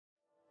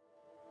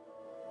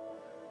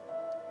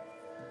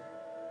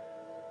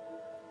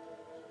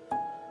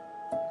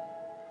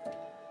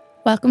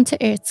Welcome to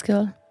Earth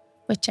School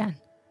with Jen.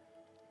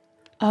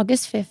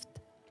 August 5th,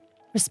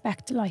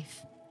 Respect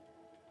Life.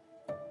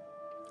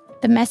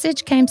 The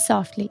message came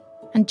softly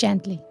and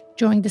gently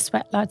during the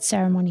Sweat Lodge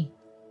ceremony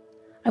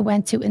I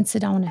went to in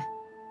Sedona.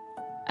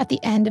 At the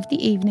end of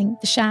the evening,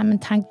 the shaman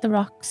thanked the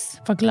rocks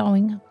for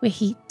glowing with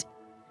heat,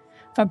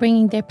 for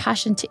bringing their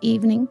passion to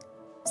evening,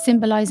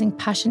 symbolising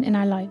passion in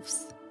our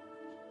lives.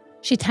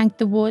 She thanked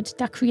the wood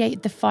that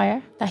created the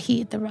fire that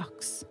heated the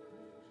rocks,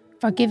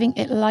 for giving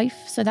it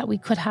life so that we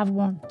could have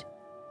warmth,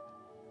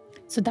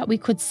 so that we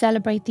could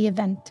celebrate the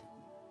event.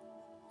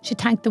 She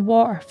thanked the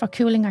water for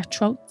cooling our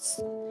throats,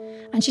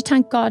 and she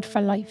thanked God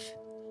for life,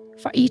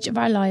 for each of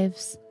our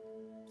lives,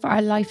 for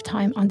our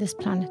lifetime on this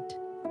planet.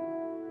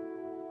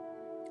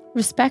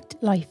 Respect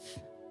life,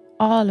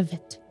 all of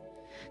it.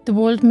 The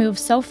world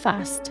moves so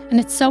fast, and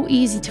it's so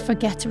easy to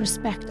forget to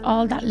respect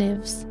all that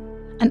lives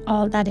and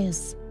all that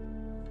is.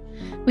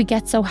 We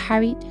get so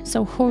harried,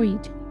 so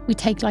hurried, we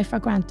take life for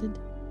granted.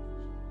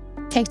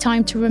 Take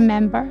time to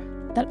remember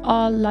that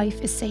all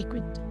life is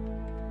sacred.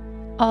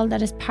 All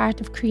that is part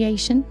of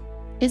creation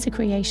is a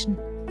creation.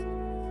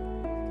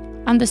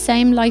 And the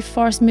same life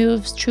force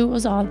moves through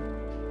us all,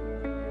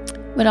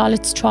 with all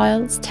its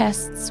trials,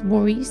 tests,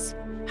 worries,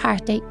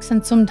 heartaches,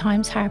 and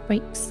sometimes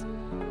heartbreaks.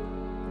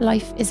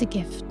 Life is a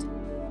gift.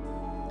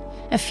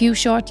 A few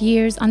short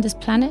years on this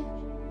planet,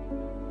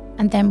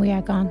 and then we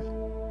are gone.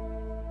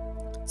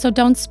 So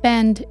don't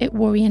spend it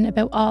worrying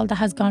about all that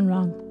has gone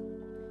wrong,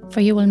 for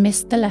you will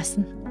miss the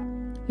lesson.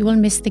 You will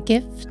miss the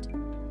gift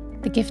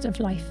of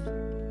life.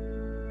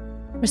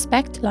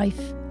 Respect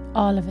life,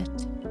 all of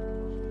it.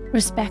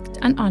 Respect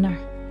and honour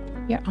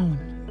your own.